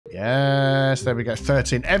Yes, there we go.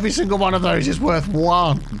 13. Every single one of those is worth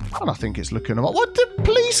 1. And I think it's looking alright. What, the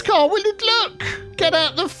police car? Will it look? Get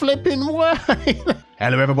out the flipping way.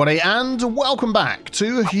 Hello, everybody, and welcome back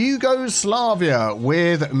to Yugoslavia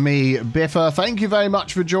with me, Biffa. Thank you very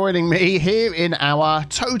much for joining me here in our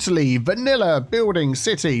totally vanilla building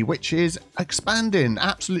city, which is expanding.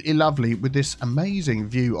 Absolutely lovely with this amazing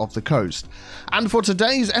view of the coast. And for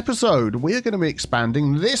today's episode, we're going to be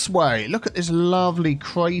expanding this way. Look at this lovely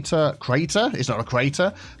crater. It's not a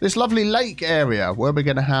crater. This lovely lake area where we're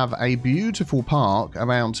going to have a beautiful park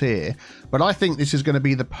around here. But I think this is going to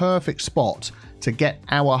be the perfect spot to get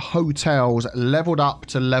our hotels leveled up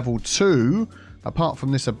to level 2. Apart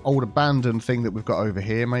from this old abandoned thing that we've got over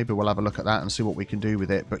here, maybe we'll have a look at that and see what we can do with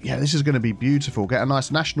it. But yeah, this is going to be beautiful. Get a nice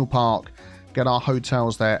national park, get our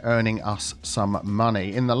hotels there, earning us some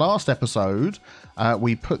money. In the last episode,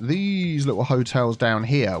 we put these little hotels down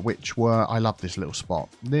here, which were, I love this little spot.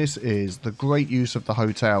 This is the great use of the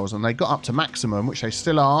hotels, and they got up to maximum, which they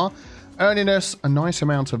still are, earning us a nice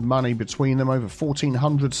amount of money between them, over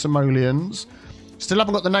 1,400 simoleons. Still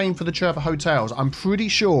haven't got the name for the Chirpa hotels. I'm pretty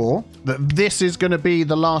sure that this is going to be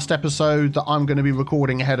the last episode that I'm going to be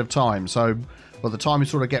recording ahead of time. So by the time we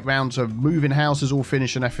sort of get round to moving houses all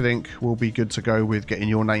finished and everything, we'll be good to go with getting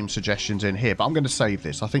your name suggestions in here. But I'm going to save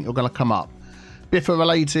this. I think you're going to come up. Biffa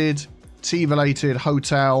related, tea related,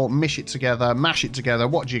 hotel, mash it together.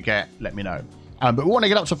 What do you get? Let me know. But we want to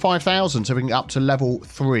get up to 5,000 so we can get up to level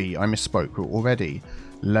 3. I misspoke. We're already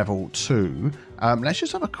level 2. Let's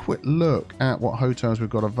just have a quick look at what hotels we've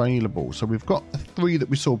got available. So we've got the 3 that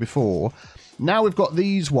we saw before. Now we've got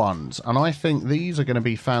these ones, and I think these are going to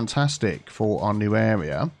be fantastic for our new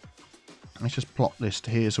area. Let's just plot this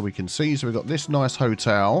here so we can see. So we've got this nice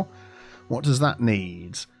hotel. What does that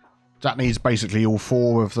need? That needs basically all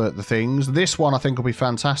 4 of the things. This one I think will be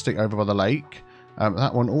fantastic over by the lake.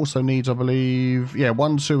 That one also needs, I believe,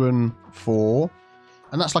 1, 2, and 4.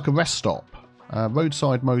 And that's like a rest stop.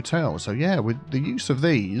 Roadside motel. So yeah, with the use of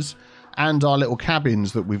these and our little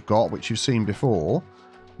cabins that we've got, which you've seen before,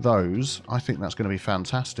 those, I think that's going to be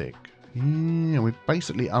fantastic. Yeah, we've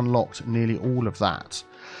basically unlocked nearly all of that.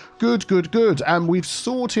 Good. And we've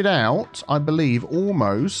sorted out, I believe,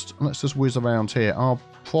 almost, let's just whiz around here, our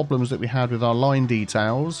problems that we had with our line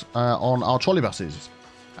details on our trolley buses.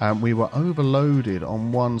 We were overloaded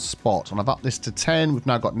on one spot, and I've upped this to 10. We've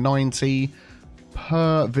now got 90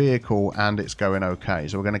 per vehicle, and it's going okay.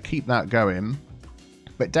 So we're going to keep that going.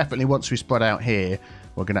 But definitely once we spread out here,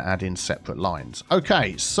 we're going to add in separate lines.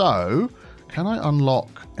 Okay, so can I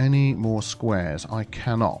unlock any more squares? I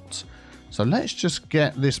cannot. So let's just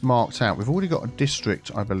get this marked out. We've already got a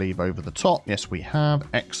district, I believe, over the top. Yes, we have.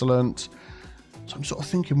 Excellent. So I'm sort of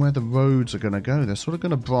thinking where the roads are going to go. They're sort of going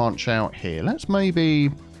to branch out here. Let's maybe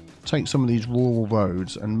take some of these rural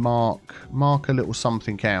roads and mark a little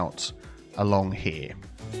something out along here.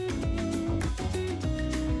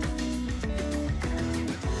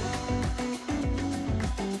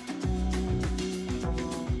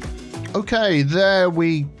 Okay, there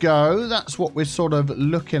we go. That's what we're sort of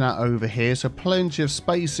looking at over here. So plenty of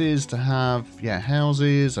spaces to have,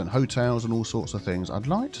 houses and hotels and all sorts of things. I'd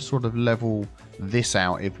like to sort of level this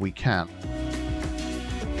out if we can.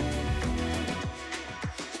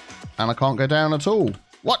 And I can't go down at all.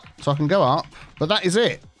 What? So I can go up, but that is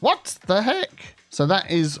it. What the heck? So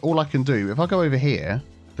that is all I can do. If I go over here,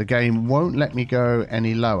 the game won't let me go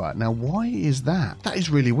any lower. Now, why is that? That is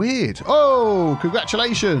really weird. Oh,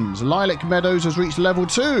 congratulations. Lilac Meadows has reached level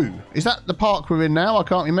 2. Is that the park we're in now? I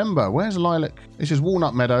can't remember. Where's Lilac? This is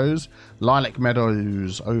Walnut Meadows. Lilac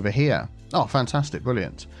Meadows over here. Oh, fantastic.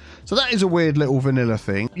 Brilliant. So that is a weird little vanilla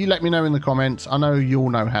thing. You let me know in the comments. I know you all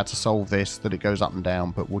know how to solve this, that it goes up and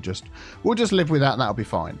down, but we'll just live with that and that'll be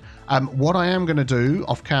fine. What I am going to do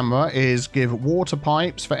off camera is give water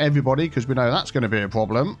pipes for everybody, because we know that's going to be a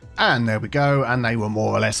problem. And there we go. And they were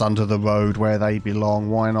more or less under the road where they belong.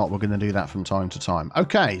 Why not? We're going to do that from time to time.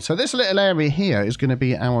 Okay, so this little area here is going to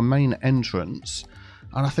be our main entrance.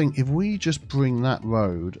 And I think if we just bring that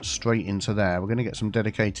road straight into there, we're going to get some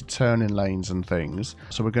dedicated turning lanes and things.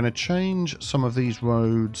 So we're going to change some of these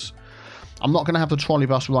roads. I'm not going to have the trolley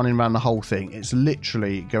bus running around the whole thing. It's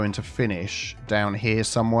literally going to finish down here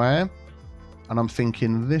somewhere. And I'm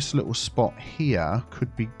thinking this little spot here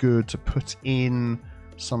could be good to put in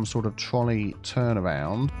some sort of trolley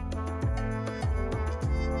turnaround.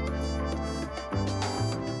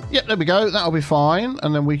 Yep, there we go. That'll be fine.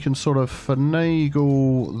 And then we can sort of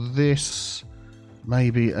finagle this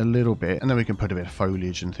maybe a little bit. And then we can put a bit of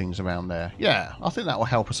foliage and things around there. Yeah, I think that will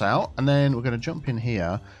help us out. And then we're going to jump in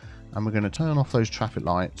here And we're going to turn off those traffic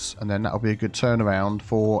lights, and then that'll be a good turnaround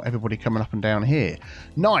for everybody coming up and down here.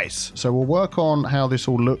 Nice. So we'll work on how this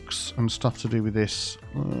all looks and stuff to do with this.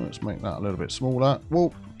 Let's make that a little bit smaller.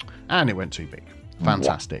 Whoop. And it went too big.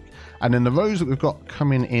 Fantastic. And then the rows that we've got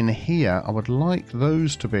coming in here, I would like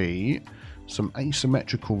those to be some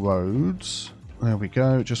asymmetrical roads. There we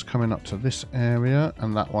go, just coming up to this area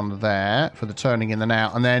and that one there for the turning in and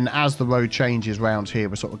out. And then as the road changes round here,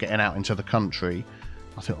 we're sort of getting out into the country.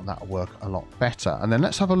 I think that'll work a lot better. And then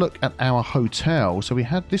let's have a look at our hotel. So we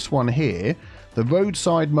had this one here, the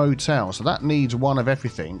roadside motel. So that needs one of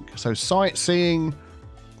everything. So sightseeing,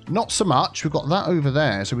 not so much. We've got that over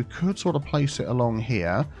there. So we could sort of place it along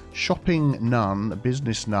here. Shopping, none.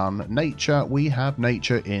 Business, none. Nature, we have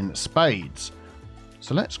nature in spades.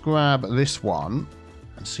 So let's grab this one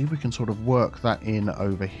and see if we can sort of work that in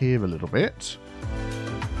over here a little bit.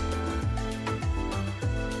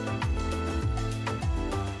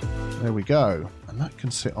 There we go. And that can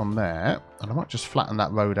sit on there. And I might just flatten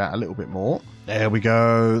that road out a little bit more. There we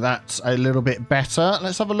go. That's a little bit better.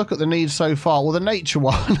 Let's have a look at the needs so far. Well, the nature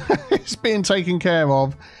one is being taken care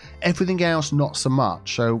of. Everything else, not so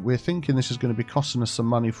much. So we're thinking this is going to be costing us some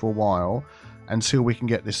money for a while until we can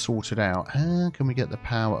get this sorted out. How can we get the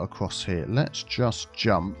power across here? Let's just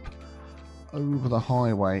jump over the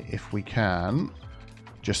highway if we can.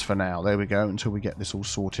 Just for now. There we go. Until we get this all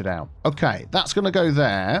sorted out. Okay. That's going to go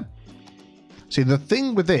there. See, the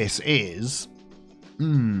thing with this is,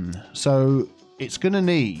 so it's going to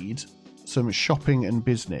need some shopping and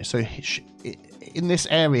business. So in this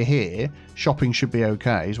area here, shopping should be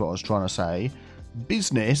okay, is what I was trying to say.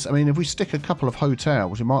 Business, I mean, if we stick a couple of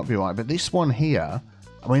hotels, it might be all right. But this one here,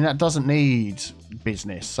 I mean, that doesn't need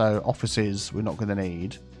business. So offices, we're not going to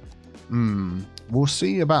need. We'll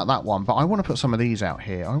see about that one, but I want to put some of these out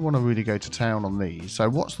here. I want to really go to town on these. So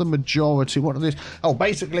what's the majority? What are these? Oh,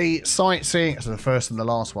 basically sightseeing. So the first and the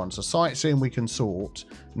last one. So sightseeing we can sort.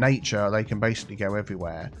 Nature, they can basically go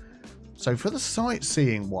everywhere. So for the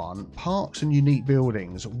sightseeing one, parks and unique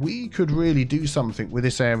buildings, we could really do something with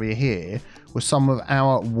this area here with some of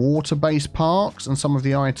our water-based parks and some of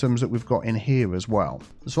the items that we've got in here as well.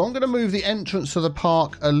 So I'm going to move the entrance to the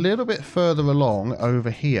park a little bit further along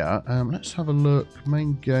over here. Let's have a look.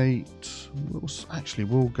 Main gate.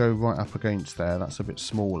 We'll go right up against there. That's a bit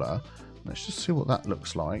smaller. Let's just see what that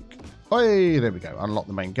looks like. Hey, there we go. Unlock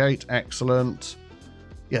the main gate. Excellent.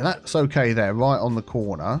 Yeah, that's okay there, right on the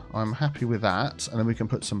corner. I'm happy with that. And then we can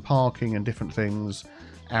put some parking and different things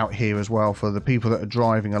out here as well for the people that are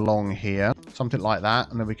driving along here. Something like that.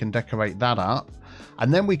 And then we can decorate that up.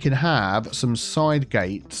 And then we can have some side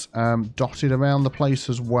gates dotted around the place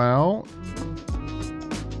as well.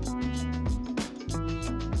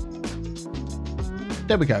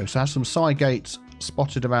 There we go. So have some side gates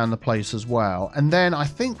spotted around the place as well. And then I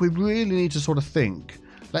think we really need to sort of think,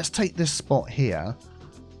 let's take this spot here,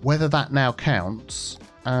 whether that now counts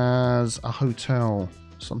as a hotel,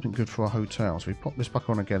 something good for a hotel. So we pop this back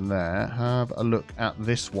on again there. Have a look at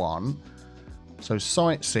this one. So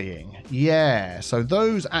sightseeing. Yeah, so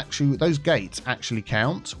those gates actually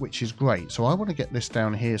count, which is great. So I want to get this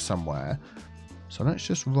down here somewhere. So let's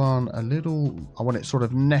just run a little, I want it sort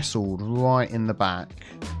of nestled right in the back.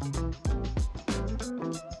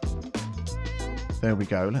 There we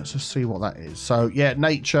go. Let's just see what that is. So yeah,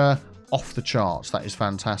 nature, off the charts. That is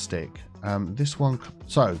fantastic. This one,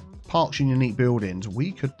 so parks and unique buildings,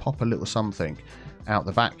 we could pop a little something out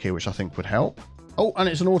the back here, which I think would help. Oh, and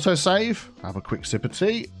it's an autosave. Have a quick sip of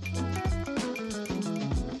tea.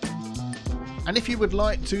 And if you would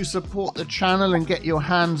like to support the channel and get your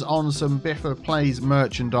hands on some Biffa Plays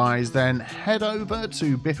merchandise, then head over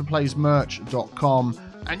to biffaplaysmerch.com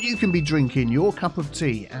and you can be drinking your cup of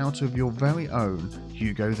tea out of your very own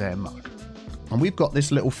Hugo There mug. And we've got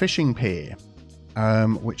this little fishing pier,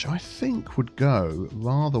 which I think would go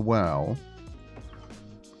rather well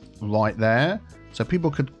right there. So people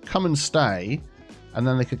could come and stay, and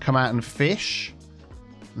then they could come out and fish.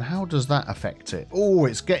 And how does that affect it? Oh,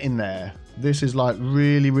 it's getting there. This is like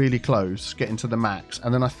really, really close, getting to the max.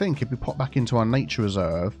 And then I think if we pop back into our nature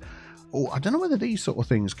reserve, oh, I don't know whether these sort of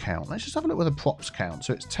things count. Let's just have a look where the props count.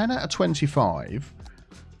 So it's 10 out of 25.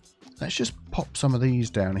 Let's just pop some of these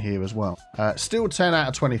down here as well. Still 10 out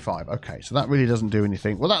of 25. Okay, so that really doesn't do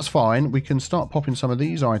anything. Well, that's fine. We can start popping some of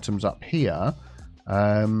these items up here.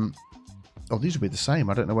 Oh, these will be the same.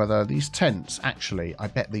 I don't know whether these tents, actually, I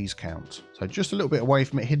bet these count. So just a little bit away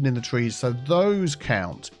from it, hidden in the trees. So those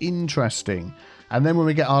count. Interesting. And then when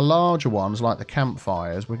we get our larger ones, like the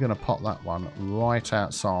campfires, we're going to pop that one right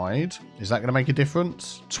outside. Is that going to make a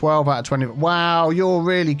difference? 12 out of 20. Wow, you're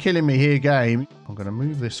really killing me here, game. I'm going to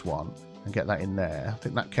move this one and get that in there. I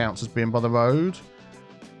think that counts as being by the road.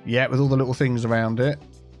 Yeah, with all the little things around it.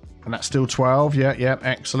 And that's still 12. Yeah,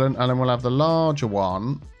 excellent. And then we'll have the larger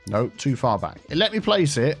one. Nope, too far back. It let me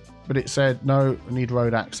place it, but it said, no, I need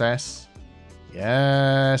road access.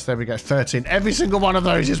 Yes, there we go. 13. Every single one of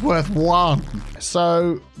those is worth 1.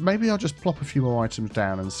 So maybe I'll just plop a few more items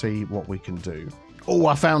down and see what we can do. Oh,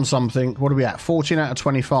 I found something. What are we at? 14 out of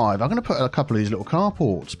 25. I'm going to put a couple of these little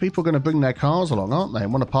carports. People are going to bring their cars along, aren't they?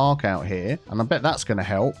 And want to park out here. And I bet that's going to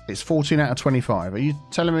help. It's 14 out of 25. Are you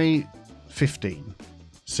telling me 15?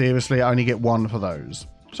 Seriously, I only get 1 for those.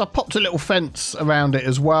 So I popped a little fence around it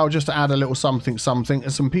as well, just to add a little something.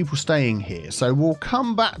 There's some people staying here. So we'll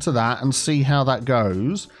come back to that and see how that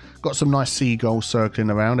goes. Got some nice seagulls circling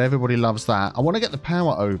around. Everybody loves that. I want to get the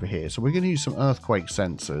power over here. So we're going to use some earthquake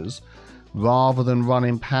sensors rather than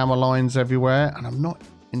running power lines everywhere. And I'm not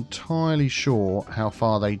entirely sure how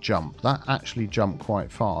far they jump. That actually jumped quite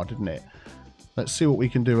far, didn't it? Let's see what we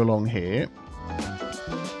can do along here.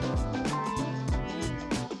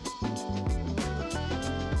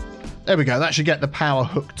 There we go. That should get the power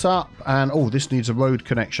hooked up. And, oh, this needs a road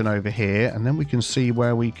connection over here. And then we can see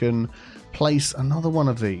where we can place another one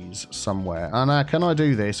of these somewhere. And can I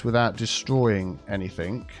do this without destroying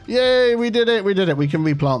anything? Yay, we did it. We can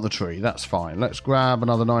replant the tree. That's fine. Let's grab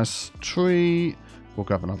another nice tree. We'll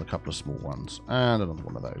grab another couple of small ones. And another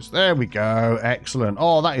one of those. There we go. Excellent.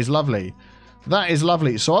 Oh, that is lovely. That is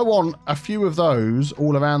lovely. So I want a few of those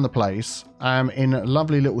all around the place in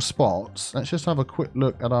lovely little spots. Let's just have a quick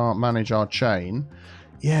look at manage our chain.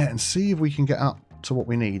 Yeah, and see if we can get up to what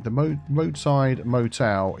we need. The roadside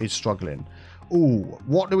motel is struggling. Ooh,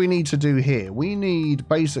 what do we need to do here? We need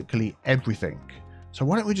basically everything. So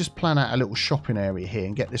why don't we just plan out a little shopping area here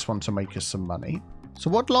and get this one to make us some money? So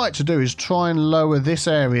what I'd like to do is try and lower this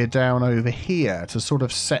area down over here to sort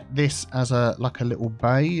of set this as like a little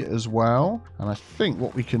bay as well. And I think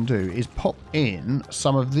what we can do is pop in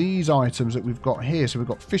some of these items that we've got here. So we've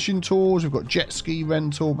got fishing tours, we've got jet ski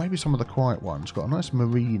rental, maybe some of the quiet ones. Got a nice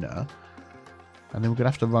marina. And then we're going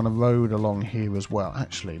to have to run a road along here as well.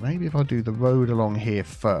 Actually, maybe if I do the road along here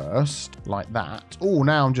first, like that. Oh,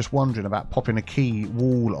 now I'm just wondering about popping a key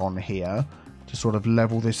wall on here to sort of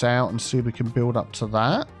level this out and see if we can build up to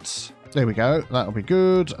that. There we go. That'll be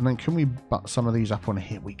good. And then can we butt some of these up on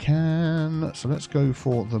here? We can. So let's go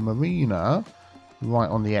for the marina right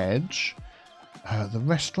on the edge. The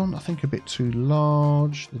restaurant, I think a bit too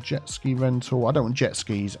large. The jet ski rental. I don't want jet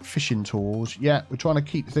skis. Fishing tours. Yeah, we're trying to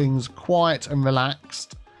keep things quiet and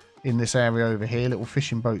relaxed in this area over here. Little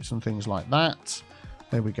fishing boats and things like that.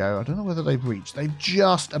 There we go. I don't know whether they've reached. They've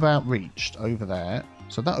just about reached over there.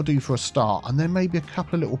 So that'll do for a start. And then maybe a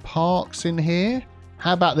couple of little parks in here.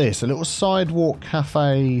 How about this? A little sidewalk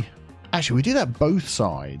cafe. Actually, we do that both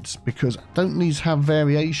sides because don't these have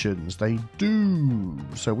variations? They do.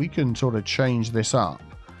 So we can sort of change this up.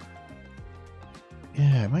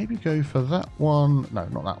 Yeah, maybe go for that one. No,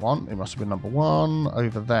 not that one. It must have been number 1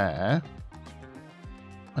 over there.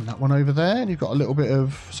 And that one over there. And you've got a little bit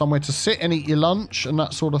of somewhere to sit and eat your lunch and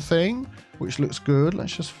that sort of thing, which looks good.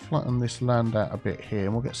 Let's just flatten this land out a bit here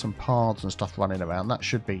and we'll get some paths and stuff running around. That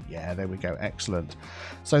should be, yeah, there we go. Excellent.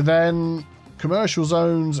 So then commercial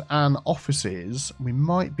zones and offices, we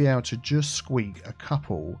might be able to just squeak a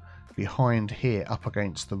couple behind here up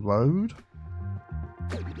against the road.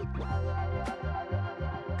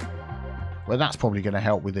 Well, that's probably going to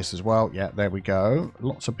help with this as well. Yeah, there we go.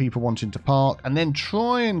 Lots of people wanting to park. And then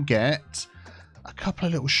try and get a couple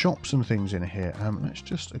of little shops and things in here. Let's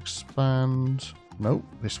just expand. Nope,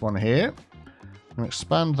 this one here. I'm going to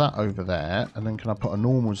expand that over there. And then can I put a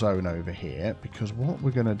normal zone over here? Because what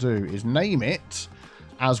we're going to do is name it,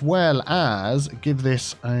 as well as give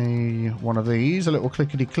this one of these, a little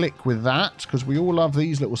clickety-click with that. Because we all love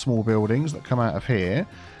these little small buildings that come out of here.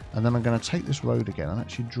 And then I'm going to take this road again and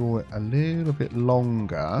actually draw it a little bit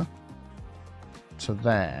longer to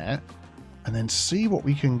there. And then see what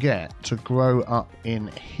we can get to grow up in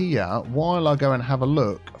here while I go and have a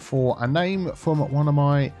look for a name from one of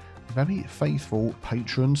my very faithful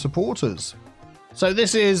patron supporters. So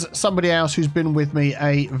this is somebody else who's been with me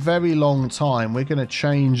a very long time. We're going to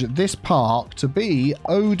change this park to be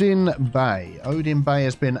Odin Bay. Odin Bay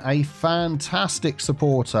has been a fantastic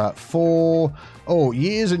supporter for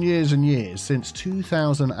years and years and years, since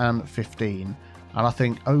 2015. And I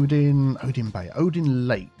think Odin Bay, Odin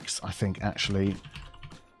Lakes, I think actually.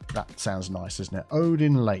 That sounds nice, isn't it?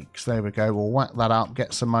 Odin Lakes. There we go. We'll whack that up,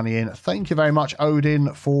 get some money in. Thank you very much,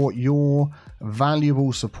 Odin, for your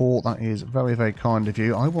valuable support. That is very, very kind of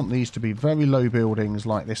you. I want these to be very low buildings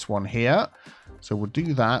like this one here. So we'll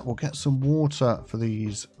do that. We'll get some water for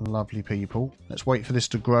these lovely people. Let's wait for this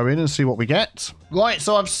to grow in and see what we get. Right,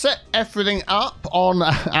 so I've set everything up on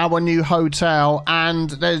our new hotel,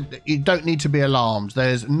 and you don't need to be alarmed.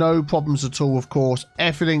 There's no problems at all, of course.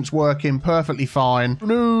 Everything's working perfectly fine.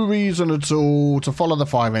 No reason at all to follow the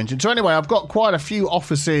fire engine. So anyway, I've got quite a few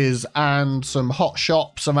offices and some hot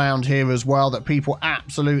shops around here as well that people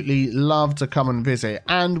absolutely love to come and visit.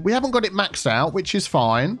 And we haven't got it maxed out, which is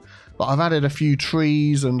fine. But I've added a few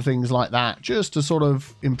trees and things like that just to sort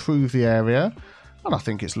of improve the area. And I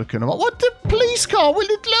think it's looking alright. What the police car? Will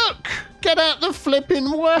it look? Get out the flipping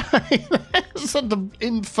way. There's an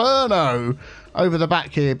inferno over the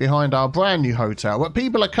back here behind our brand new hotel. But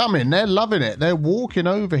people are coming. They're loving it. They're walking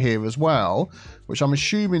over here as well, which I'm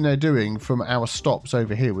assuming they're doing from our stops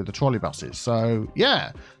over here with the trolley buses. So,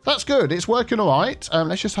 yeah, that's good. It's working all right.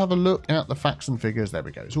 Let's just have a look at the facts and figures. There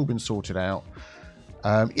we go. It's all been sorted out.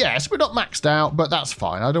 Yes, we're not maxed out, but that's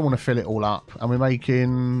fine. I don't want to fill it all up. And we're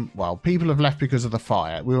making, well, people have left because of the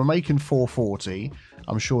fire. We were making 440.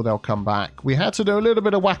 I'm sure they'll come back. We had to do a little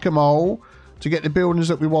bit of whack-a-mole to get the buildings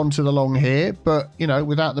that we wanted along here. But, you know,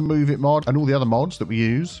 without the Move It mod and all the other mods that we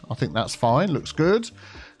use, I think that's fine. Looks good.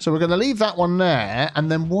 So we're going to leave that one there. And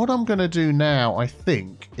then what I'm going to do now, I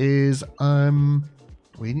think, is...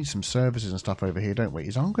 we need some services and stuff over here, don't we?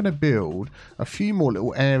 Is I'm going to build a few more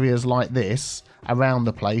little areas like this around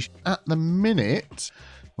the place. At the minute,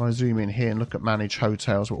 if I zoom in here and look at managed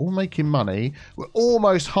hotels, we're all making money. We're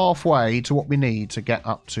almost halfway to what we need to get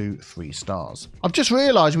up to 3 stars. I've just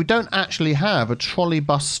realised we don't actually have a trolley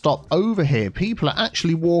bus stop over here. People are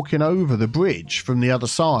actually walking over the bridge from the other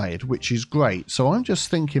side, which is great. So I'm just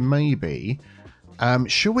thinking maybe...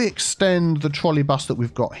 should we extend the trolley bus that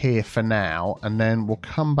we've got here for now, and then we'll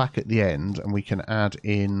come back at the end and we can add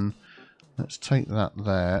in... Let's take that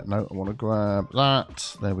there. No, I want to grab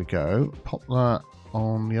that. There we go. Pop that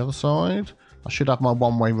on the other side. I should have my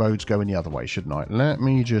one-way roads going the other way, shouldn't I? Let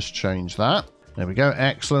me just change that. There we go.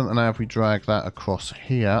 Excellent. And now if we drag that across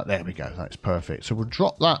here, there we go. That's perfect. So we'll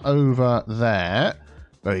drop that over there.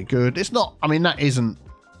 Very good. It's not... I mean, that isn't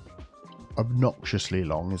obnoxiously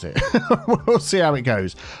long, is it? We'll see how it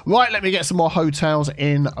goes. Right, let me get some more hotels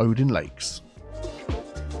in Odin Lakes.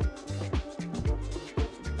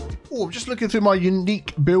 Oh, I'm just looking through my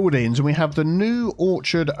unique buildings, and we have the new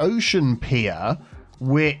Orchard Ocean Pier,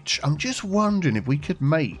 which I'm just wondering if we could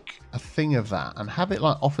make a thing of that and have it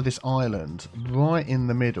like off of this island right in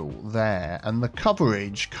the middle there, and the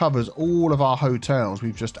coverage covers all of our hotels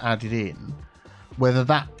we've just added in. Whether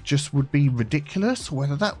that just would be ridiculous,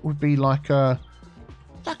 whether that would be like a...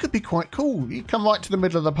 That could be quite cool. You come right to the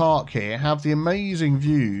middle of the park here, have the amazing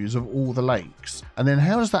views of all the lakes. And then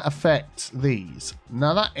how does that affect these?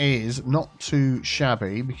 Now that is not too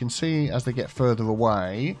shabby. We can see as they get further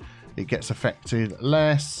away, it gets affected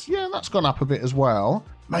less. Yeah, that's gone up a bit as well.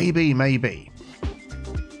 Maybe, maybe.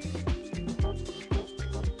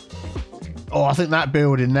 Oh, I think that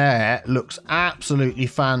building there looks absolutely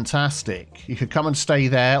fantastic. You could come and stay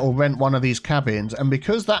there or rent one of these cabins. And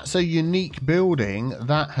because that's a unique building,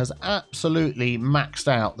 that has absolutely maxed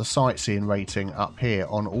out the sightseeing rating up here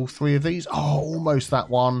on all 3 of these. Oh, almost that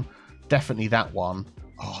one. Definitely that one.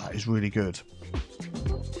 Oh, that is really good.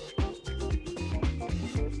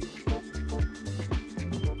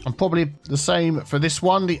 And probably the same for this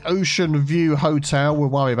one, the Ocean View Hotel. We'll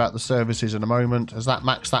worry about the services in a moment. Has that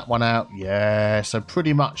maxed that one out? Yeah, so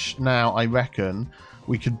pretty much now I reckon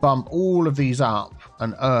we could bump all of these up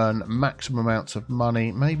and earn maximum amounts of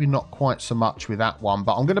money. Maybe not quite so much with that one,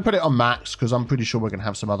 but I'm going to put it on max because I'm pretty sure we're going to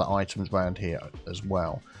have some other items around here as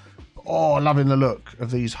well. Oh, loving the look of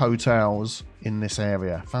these hotels in this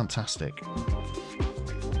area. Fantastic.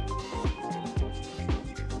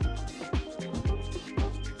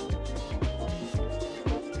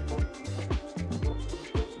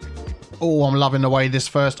 Oh, I'm loving the way this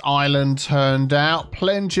first island turned out.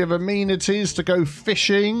 Plenty of amenities to go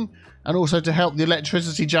fishing and also to help the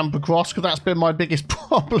electricity jump across, because that's been my biggest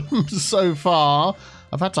problem so far.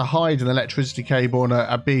 I've had to hide an electricity cable on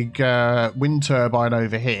a big wind turbine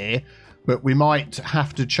over here, but we might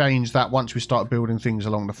have to change that once we start building things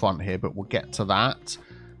along the front here, but we'll get to that.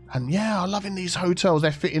 And yeah, I'm loving these hotels.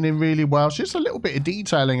 They're fitting in really well. It's just a little bit of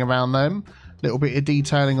detailing around them. Little bit of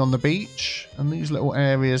detailing on the beach, and these little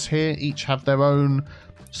areas here each have their own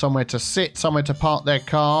somewhere to sit, somewhere to park their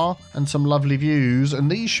car, and some lovely views,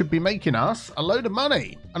 and these should be making us a load of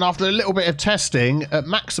money. And after a little bit of testing, at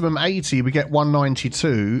maximum 80 we get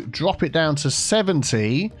 192, drop it down to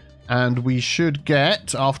 70 and we should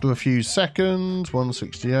get, after a few seconds,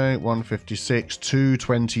 168, 156,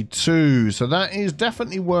 222. So that is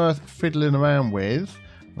definitely worth fiddling around with.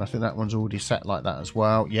 I think that one's already set like that as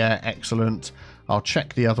well. Yeah, excellent. I'll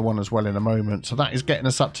check the other one as well in a moment. So that is getting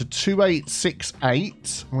us up to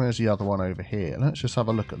 2868. Where's the other one over here? Let's just have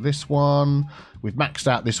a look at this one. We've maxed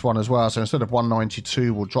out this one as well. So instead of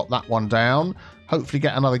 192, we'll drop that one down. Hopefully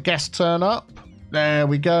get another guest turn up. There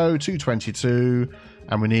we go, 222.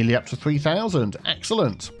 And we're nearly up to 3,000.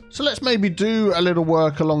 Excellent. So let's maybe do a little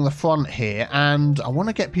work along the front here, and I want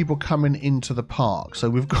to get people coming into the park. So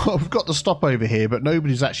we've got the stop over here, but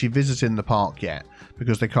nobody's actually visiting the park yet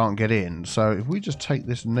because they can't get in. So if we just take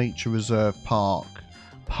this nature reserve park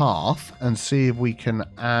path and see if we can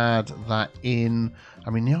add that in. I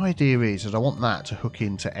mean, the idea is that I want that to hook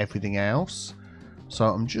into everything else. So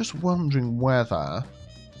I'm just wondering whether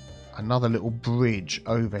another little bridge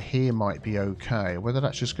over here might be okay. Whether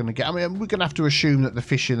that's just going to get... I mean, we're going to have to assume that the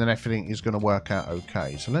fishing and everything is going to work out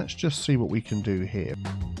okay. So let's just see what we can do here.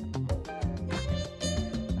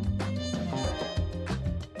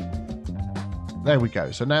 There we go.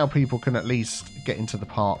 So now people can at least get into the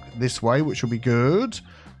park this way, which will be good.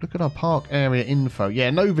 Look at our park area info. Yeah,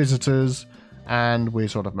 no visitors. And we're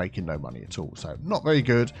sort of making no money at all, so not very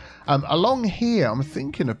good. Along here, I'm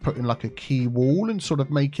thinking of putting like a key wall and sort of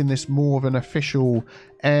making this more of an official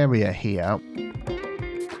area here.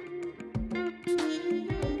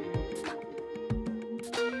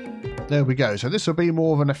 There we go. So this will be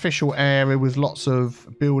more of an official area with lots of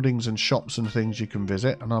buildings and shops and things you can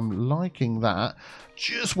visit, and I'm liking that.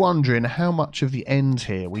 Just wondering how much of the end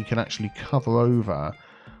here we can actually cover over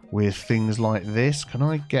with things like this. Can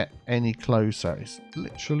I get any closer? It's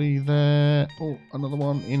literally there. Oh, another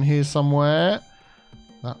one in here somewhere.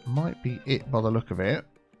 That might be it by the look of it.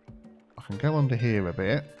 I can go under here a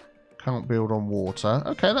bit. Can't build on water.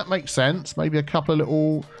 Okay, that makes sense. Maybe a couple of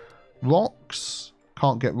little rocks.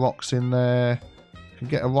 Can't get rocks in there. Can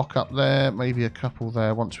get a rock up there. Maybe a couple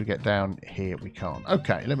there. Once we get down here, we can't.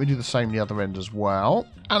 Okay, let me do the same the other end as well.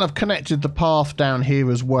 And I've connected the path down here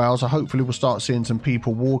as well, so hopefully we'll start seeing some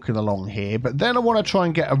people walking along here. But then I want to try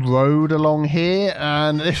and get a road along here,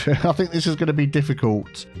 and I think this is going to be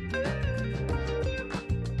difficult.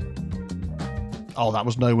 Oh, that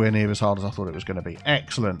was nowhere near as hard as I thought it was going to be.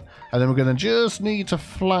 Excellent. And then we're going to just need to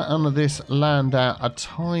flatten this land out a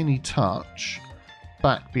tiny touch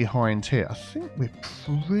back behind here. I think we're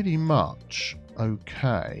pretty much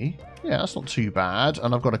okay. Yeah, that's not too bad.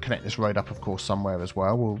 And I've got to connect this road up, of course, somewhere as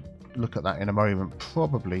well. We'll look at that in a moment.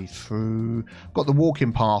 Probably through... Got the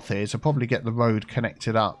walking path here, so probably get the road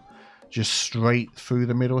connected up just straight through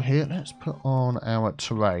the middle here. Let's put on our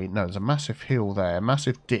terrain. No, there's a massive hill there,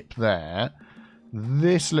 massive dip there.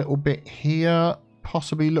 This little bit here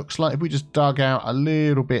possibly looks like if we just dug out a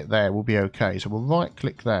little bit there, we'll be okay. So we'll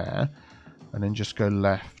right-click there and then just go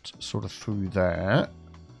left sort of through there.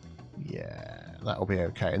 Yeah, that'll be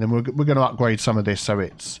okay. And then we're going to upgrade some of this so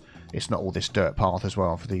it's not all this dirt path as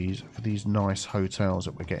well for these nice hotels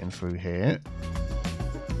that we're getting through here.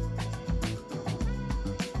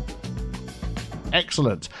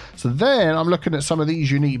 Excellent. So then I'm looking at some of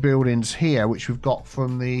these unique buildings here, which we've got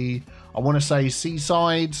from the, I want to say,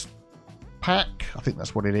 Seaside pack. I think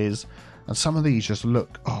that's what it is. And some of these just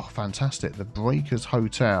look, oh, fantastic. The Breakers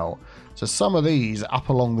Hotel. So some of these up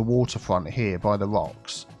along the waterfront here by the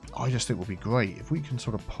rocks, I just think would be great. If we can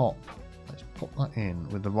sort of let's pop that in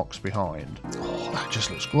with the rocks behind. Oh, that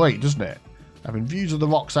just looks great, doesn't it? Having views of the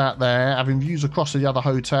rocks out there, having views across the other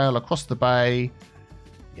hotel, across the bay.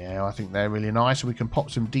 Yeah, I think they're really nice. We can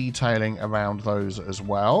pop some detailing around those as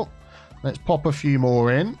well. Let's pop a few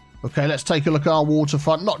more in. Okay, let's take a look at our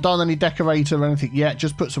waterfront. Not done any decorator or anything yet.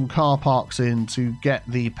 Just put some car parks in to get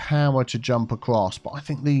the power to jump across. But I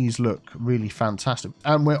think these look really fantastic.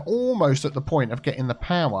 And we're almost at the point of getting the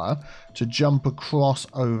power to jump across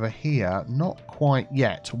over here. Not quite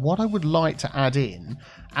yet. What I would like to add in,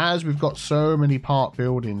 as we've got so many park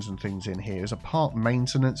buildings and things in here, is a park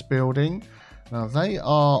maintenance building. Now, they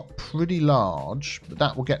are pretty large, but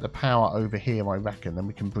that will get the power over here, I reckon. Then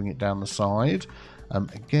we can bring it down the side.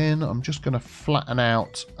 Again, I'm just going to flatten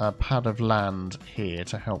out a pad of land here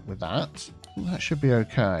to help with that. That should be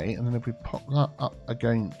okay. And then if we pop that up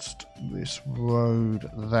against this road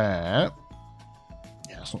there.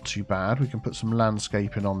 Yeah, it's not too bad. We can put some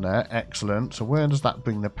landscaping on there. Excellent. So where does that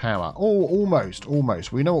bring the power? Oh, almost.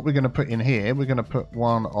 We know what we're going to put in here. We're going to put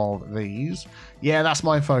one of these. Yeah, that's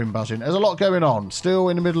my phone buzzing. There's a lot going on. Still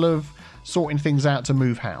in the middle of sorting things out to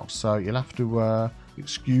move house. So you'll have to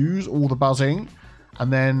excuse all the buzzing.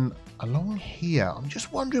 And then along here, I'm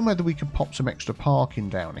just wondering whether we could pop some extra parking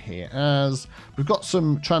down here, as we've got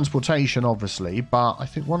some transportation, obviously, but I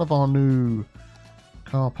think one of our new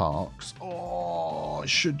car parks, oh, Oh, it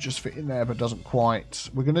should just fit in there, but doesn't quite.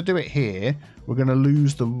 We're going to do it here. We're going to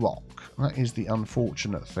lose the rock. That is the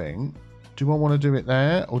unfortunate thing. Do I want to do it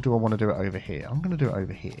there, or do I want to do it over here? I'm going to do it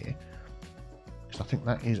over here, because I think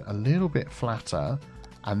that is a little bit flatter.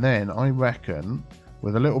 And then I reckon,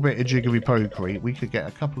 with a little bit of jiggery-pokery, we could get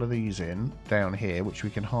a couple of these in down here, which we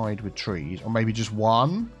can hide with trees, or maybe just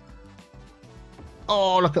one.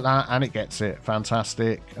 Oh, look at that, and it gets it.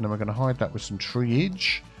 Fantastic. And then we're going to hide that with some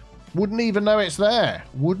treeage. Wouldn't even know it's there.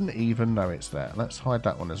 Wouldn't even know it's there. Let's hide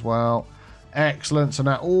that one as well. Excellent. So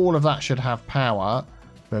now all of that should have power.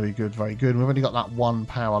 Very good, very good. We've only got that one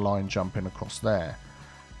power line jumping across there.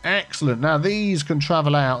 Excellent. Now these can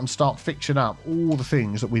travel out and start fixing up all the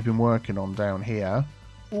things that we've been working on down here.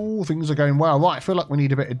 All things are going well. Right, I feel like we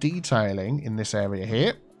need a bit of detailing in this area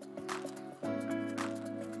here.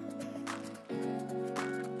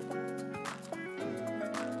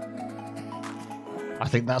 I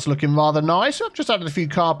think that's looking rather nice. I've just added a few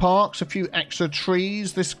car parks, a few extra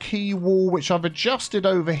trees, this key wall, which I've adjusted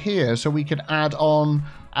over here so we can add on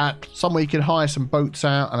somewhere you can hire some boats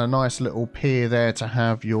out, and a nice little pier there to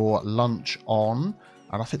have your lunch on.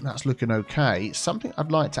 And I think that's looking okay. Something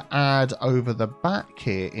I'd like to add over the back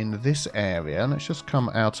here in this area, let's just come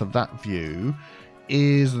out of that view,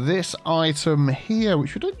 is this item here,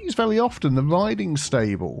 which we don't use very often, the riding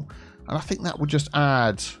stable. And I think that would just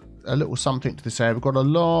add a little something to this area. We've got a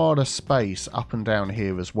lot of space up and down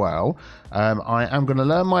here as well. I am going to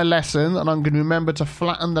learn my lesson, and I'm going to remember to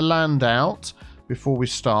flatten the land out before we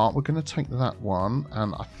start. We're going to take that one,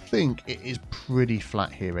 and I think it is pretty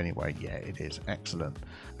flat here anyway. Yeah, it is. Excellent.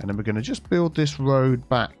 And then we're going to just build this road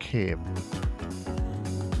back here.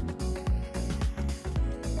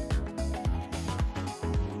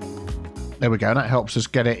 There we go. That helps us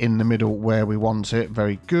get it in the middle where we want it.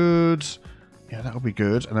 Very good. Yeah, that'll be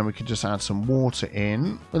good. And then we can just add some water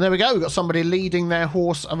in. And there we go. We've got somebody leading their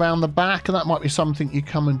horse around the back. And that might be something you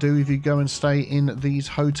come and do if you go and stay in these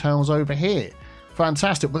hotels over here.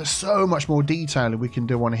 Fantastic. But there's so much more detailing we can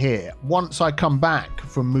do on here. Once I come back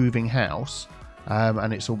from moving house,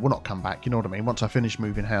 and it's all, well, not come back, you know what I mean? Once I finish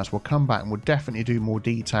moving house, we'll come back and we'll definitely do more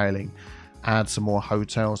detailing. Add some more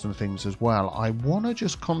hotels and things as well. I want to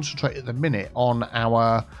just concentrate at the minute on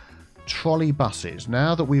our trolley buses.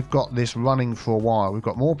 Now that we've got this running for a while, we've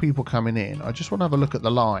got more people coming in. I just want to have a look at the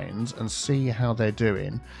lines and see how they're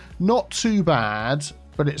doing. Not too bad,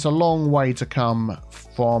 but it's a long way to come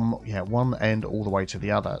from one end all the way to the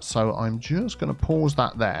other. So I'm just going to pause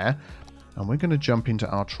that there, and we're going to jump into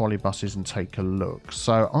our trolley buses and take a look.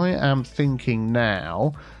 So I am thinking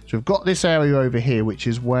now, so we've got this area over here, which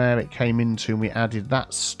is where it came into, and we added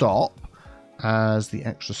that stop as the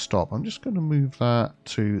extra stop. I'm just going to move that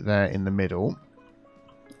to there in the middle,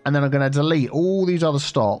 and then I'm going to delete all these other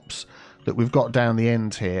stops that we've got down the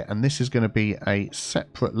end here, and this is going to be a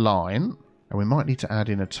separate line, and we might need to add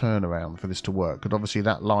in a turnaround for this to work, because obviously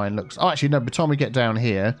that line looks... Oh, actually, no, by the time we get down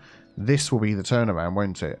here, this will be the turnaround,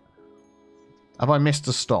 won't it? Have I missed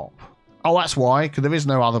a stop? Oh, that's why, because there is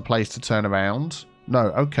no other place to turn around.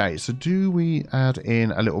 No, okay, so do we add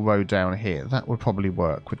in a little road down here? That would probably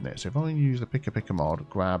work, wouldn't it? So if I use the Picker mod,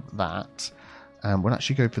 grab that, and we'll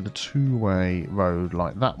actually go for the two-way road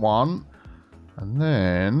like that one. And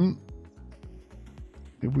then,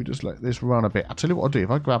 if we just let this run a bit, I'll tell you what I'll do.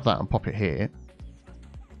 If I grab that and pop it here,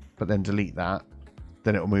 but then delete that,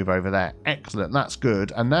 then it'll move over there. Excellent, that's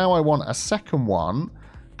good. And now I want a second one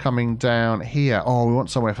coming down here. Oh, we want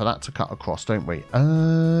somewhere for that to cut across, don't we?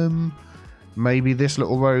 Maybe this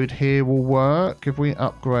little road here will work if we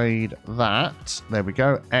upgrade that. There we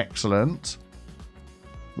go. Excellent.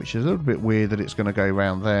 Which is a little bit weird that it's going to go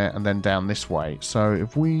around there and then down this way. So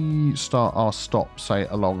if we start our stop, say,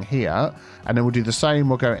 along here, and then we'll do the same.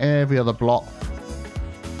 We'll go every other block.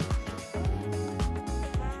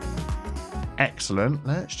 Excellent.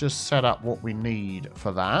 Let's just set up what we need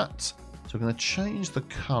for that. So we're going to change the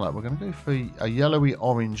colour. We're going to go for a yellowy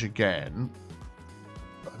orange again.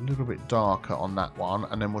 A little bit darker on that one,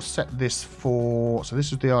 and then we'll set this for, so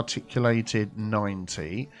this is the articulated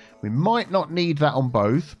 90. We might not need that on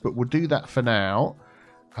both, but we'll do that for now.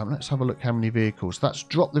 Let's have a look how many vehicles. That's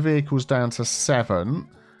dropped the vehicles down to 7.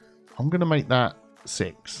 I'm going to make that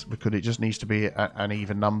 6 because it just needs to be an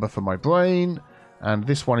even number for my brain. And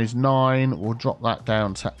this one is 9. We'll drop that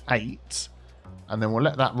down to 8. And then we'll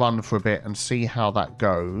let that run for a bit and see how that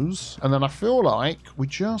goes. And then I feel like we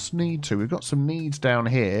just need to, we've got some needs down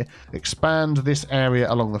here, expand this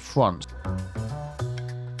area along the front.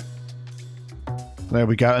 There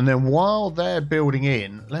we go. And then while they're building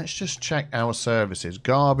in, let's just check our services.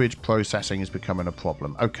 Garbage processing is becoming a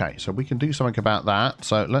problem. Okay, so we can do something about that.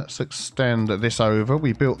 So let's extend this over.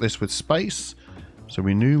 We built this with space. So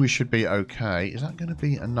we knew we should be okay. Is that going to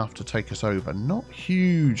be enough to take us over? Not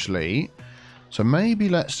hugely. So maybe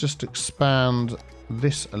let's just expand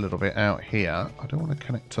this a little bit out here. I don't want to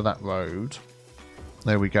connect to that road.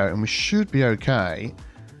 There we go. And we should be okay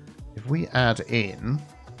if we add in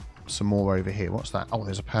some more over here. What's that? Oh,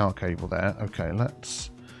 there's a power cable there. Okay, let's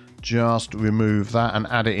just remove that and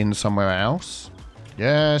add it in somewhere else.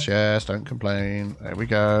 Yes, yes, don't complain. There we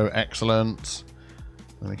go. Excellent.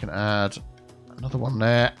 And we can add another one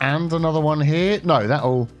there and another one here. No,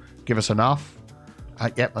 that'll give us enough.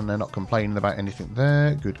 Yep, and they're not complaining about anything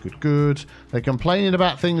there. Good, good, good. They're complaining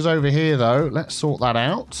about things over here, though. Let's sort that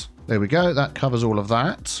out. There we go. That covers all of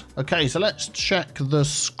that. Okay, so let's check the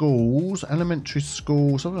schools. Elementary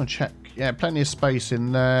schools. I'm going to check. Yeah, plenty of space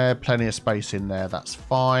in there. Plenty of space in there. That's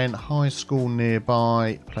fine. High school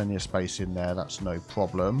nearby. Plenty of space in there. That's no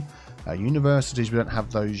problem. Universities, we don't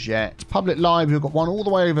have those yet. Public library, we've got one all the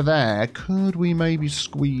way over there. Could we maybe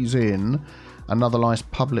squeeze in another nice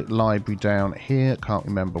public library down here? Can't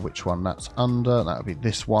remember which one that's under. That would be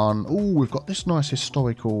this one. Oh, we've got this nice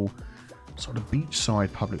historical sort of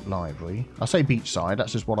beachside public library. I say beachside,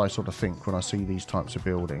 that's just what I sort of think when I see these types of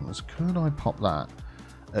buildings. Could I pop that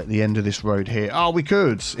at the end of this road here? Oh, we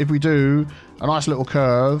could. If we do a nice little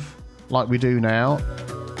curve like we do now.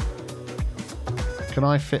 Can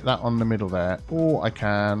I fit that on the middle there? Oh, I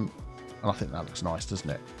can. And I think that looks nice, doesn't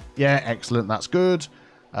it? Yeah, excellent. That's good.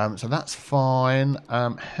 So that's fine.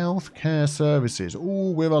 Healthcare services.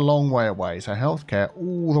 Oh, we're a long way away. So healthcare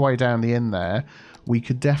all the way down the end there. We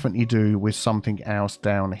could definitely do with something else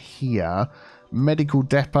down here. Medical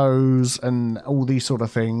depots and all these sort of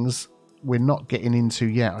things we're not getting into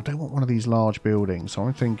yet. I don't want one of these large buildings. So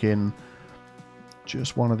I'm thinking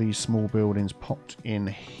just one of these small buildings popped in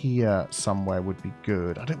here somewhere would be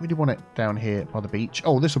good. I don't really want it down here by the beach.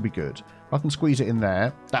 Oh, this will be good. If I can squeeze it in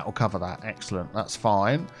there, that will cover that. Excellent. That's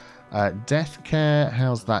fine. Death care,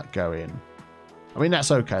 how's that going? I mean,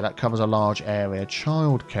 that's okay. That covers a large area.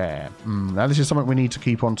 Childcare. Now, this is something we need to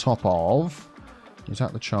keep on top of. Is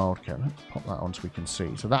that the childcare? Let's pop that on so we can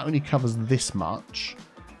see. So that only covers this much.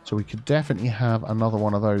 So we could definitely have another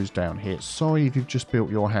one of those down here. Sorry if you've just built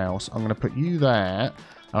your house. I'm going to put you there.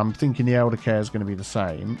 I'm thinking the elder care is going to be the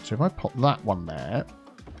same. So if I pop that one there,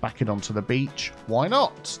 back it onto the beach, why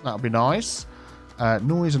not? That would be nice.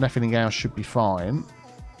 Noise and everything else should be fine.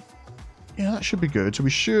 Yeah, that should be good. So we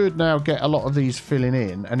should now get a lot of these filling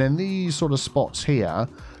in. And then these sort of spots here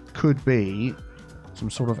could be some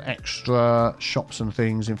sort of extra shops and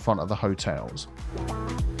things in front of the hotels.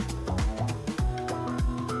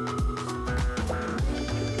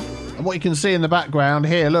 And what you can see in the background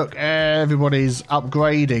here, look, everybody's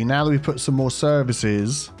upgrading. Now that we've put some more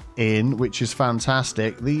services in, which is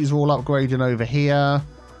fantastic. These are all upgrading over here.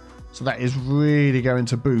 So that is really going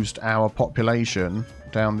to boost our population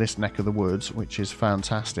down this neck of the woods, which is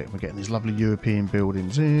fantastic. We're getting these lovely European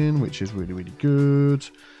buildings in, which is really, really good.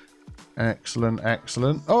 Excellent,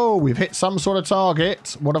 excellent. Oh, we've hit some sort of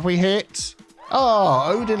target. What have we hit?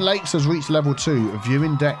 Oh, Odin Lakes has reached level 2,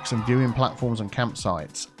 viewing decks and viewing platforms and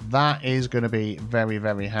campsites. That is going to be very,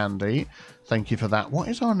 very handy. Thank you for that. What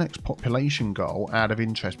is our next population goal out of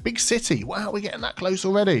interest? Big city. Wow, we're getting that close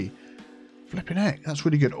already. Flipping heck, that's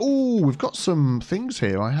really good. Oh, we've got some things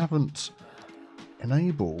here I haven't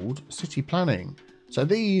enabled. City planning. So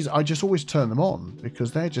these, I just always turn them on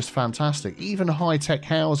because they're just fantastic. Even high-tech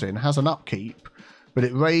housing has an upkeep, but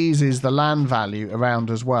it raises the land value around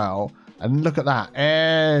as well. And look at that.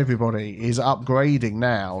 Everybody is upgrading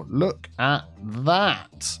now. Look at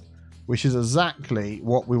that. Which is exactly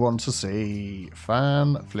what we want to see.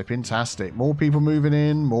 Fan-flipping-tastic. More people moving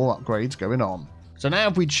in, more upgrades going on. So now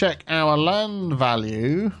if we check our land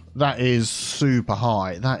value, that is super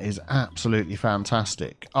high. That is absolutely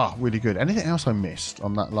fantastic. Oh, really good. Anything else I missed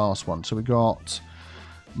on that last one? So we got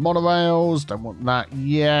monorails, don't want that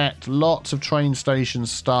yet. Lots of train station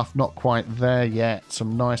stuff, not quite there yet.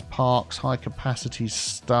 Some nice parks, high capacity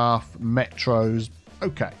stuff, metros.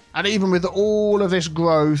 Okay. And even with all of this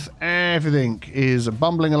growth, everything is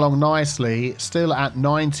bumbling along nicely. Still at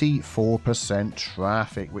 94%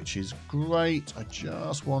 traffic, which is great. I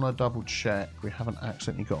just want to double check. We haven't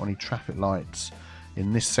accidentally got any traffic lights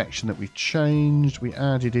in this section that we've changed. We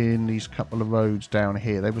added in these couple of roads down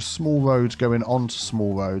here. They were small roads going onto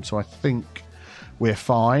small roads, so I think we're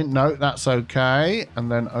fine. No, that's okay. And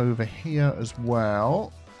then over here as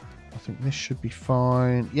well, I think this should be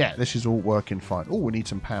fine. Yeah, this is all working fine. Oh, we need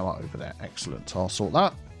some power over there. Excellent. I'll sort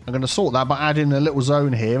that. I'm going to sort that by adding a little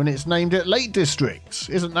zone here, and it's named it Lake District.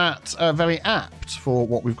 Isn't that very apt for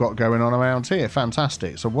what we've got going on around here?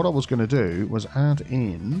 Fantastic. So what I was going to do was add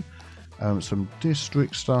in Some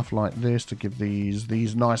district stuff like this to give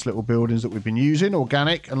these nice little buildings that we've been using,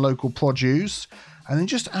 organic and local produce. And then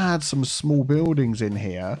just add some small buildings in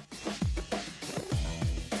here.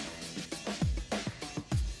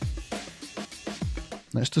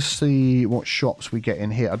 Let's just see what shops we get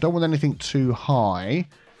in here. I don't want anything too high,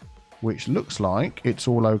 which looks like it's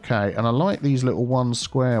all okay. And I like these little one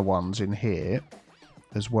square ones in here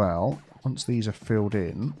as well. Once these are filled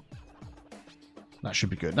in, that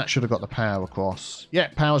should be good. That should have got the power across. Yeah,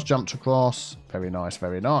 power's jumped across. Very nice,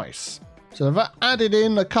 very nice. So I've added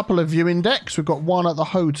in a couple of viewing decks. We've got one at the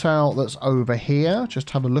hotel that's over here. Just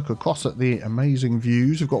have a look across at the amazing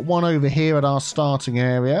views. We've got one over here at our starting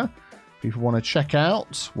area. People want to check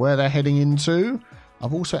out where they're heading into.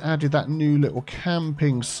 I've also added that new little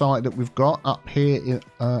camping site that we've got up here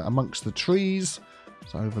amongst the trees.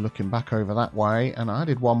 So overlooking back over that way. And I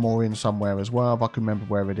added one more in somewhere as well, if I can remember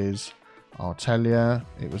where it is. I'll tell you,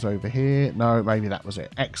 it was over here. No, maybe that was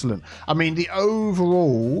it. Excellent. I mean, the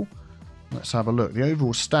overall, let's have a look. The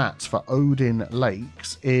overall stats for Odin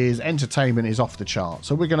Lakes is entertainment is off the chart.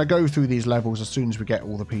 So we're going to go through these levels as soon as we get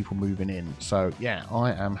all the people moving in. So yeah,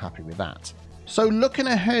 I am happy with that. So looking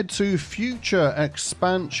ahead to future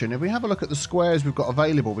expansion, if we have a look at the squares we've got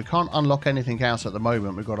available, we can't unlock anything else at the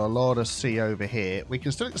moment. We've got a lot of sea over here. We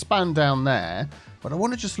can still expand down there, but I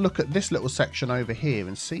want to just look at this little section over here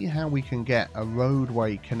and see how we can get a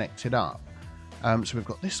roadway connected up. So we've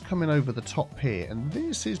got this coming over the top here, and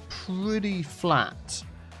this is pretty flat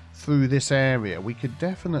through this area. We could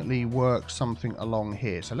definitely work something along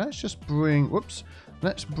here. So let's just bring, whoops,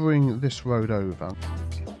 let's bring this road over.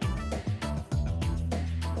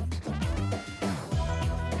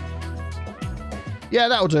 Yeah,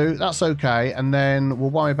 that'll do. That's okay. And then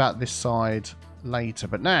we'll worry about this side later.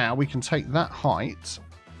 But now we can take that height.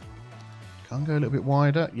 Can I go a little bit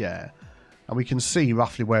wider? Yeah. And we can see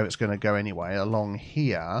roughly where it's going to go anyway, along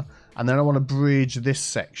here. And then I want to bridge this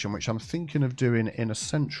section, which I'm thinking of doing in a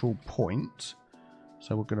central point.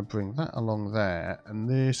 So we're going to bring that along there. And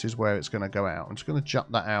this is where it's going to go out. I'm just going to jut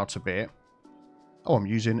that out a bit. Oh, I'm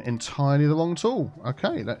using entirely the wrong tool.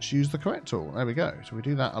 Okay, let's use the correct tool. There we go. So we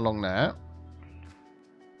do that along there.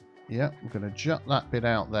 Yeah, I'm going to jut that bit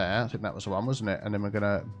out there. I think that was the one, wasn't it? And then we're going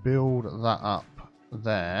to build that up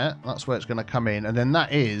there. That's where it's going to come in. And then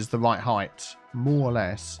that is the right height, more or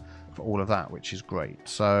less, for all of that, which is great.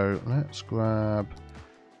 So let's grab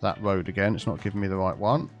that road again. It's not giving me the right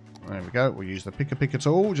one. There we go. We'll use the picker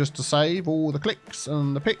tool just to save all the clicks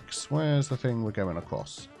and the picks. Where's the thing we're going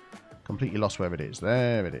across? Completely lost where it is.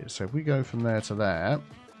 There it is. So if we go from there to there,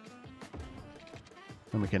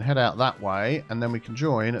 then we can head out that way, and then we can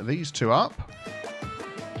join these two up.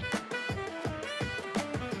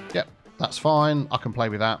 Yep, that's fine. I can play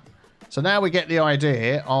with that. So now we get the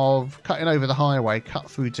idea of cutting over the highway,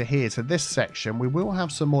 cut through to here, to this section. We will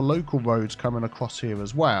have some more local roads coming across here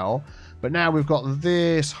as well. But now we've got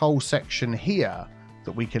this whole section here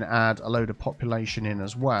that we can add a load of population in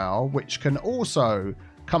as well, which can also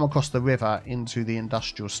come across the river into the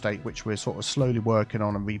industrial state, which we're sort of slowly working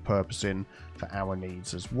on and repurposing for our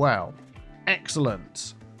needs as well.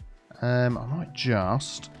 Excellent. I might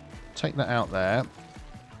just take that out there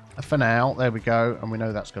for now. There we go, and we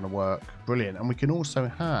know that's going to work. Brilliant. And we can also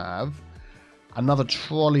have another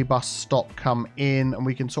trolley bus stop come in, and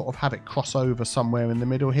we can sort of have it cross over somewhere in the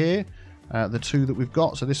middle here. The two that we've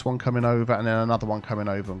got, so this one coming over and then another one coming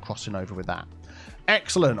over and crossing over with that.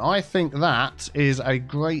 Excellent. I think that is a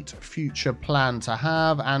great future plan to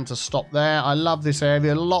have and to stop there. I love this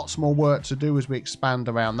area. Lots more work to do as we expand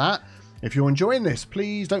around that. If you're enjoying this,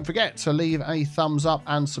 please don't forget to leave a thumbs up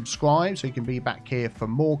and subscribe so you can be back here for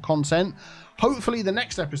more content. Hopefully the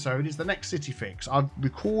next episode is the next city fix. I've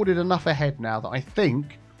recorded enough ahead now that I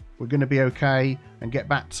think we're going to be okay and get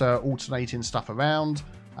back to alternating stuff around.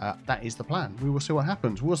 That is the plan. We will see what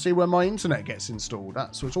happens. We'll see when my internet gets installed.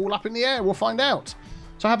 So it's all up in the air. We'll find out.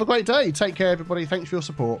 So have a great day. Take care, everybody. Thanks for your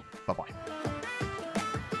support. Bye-bye.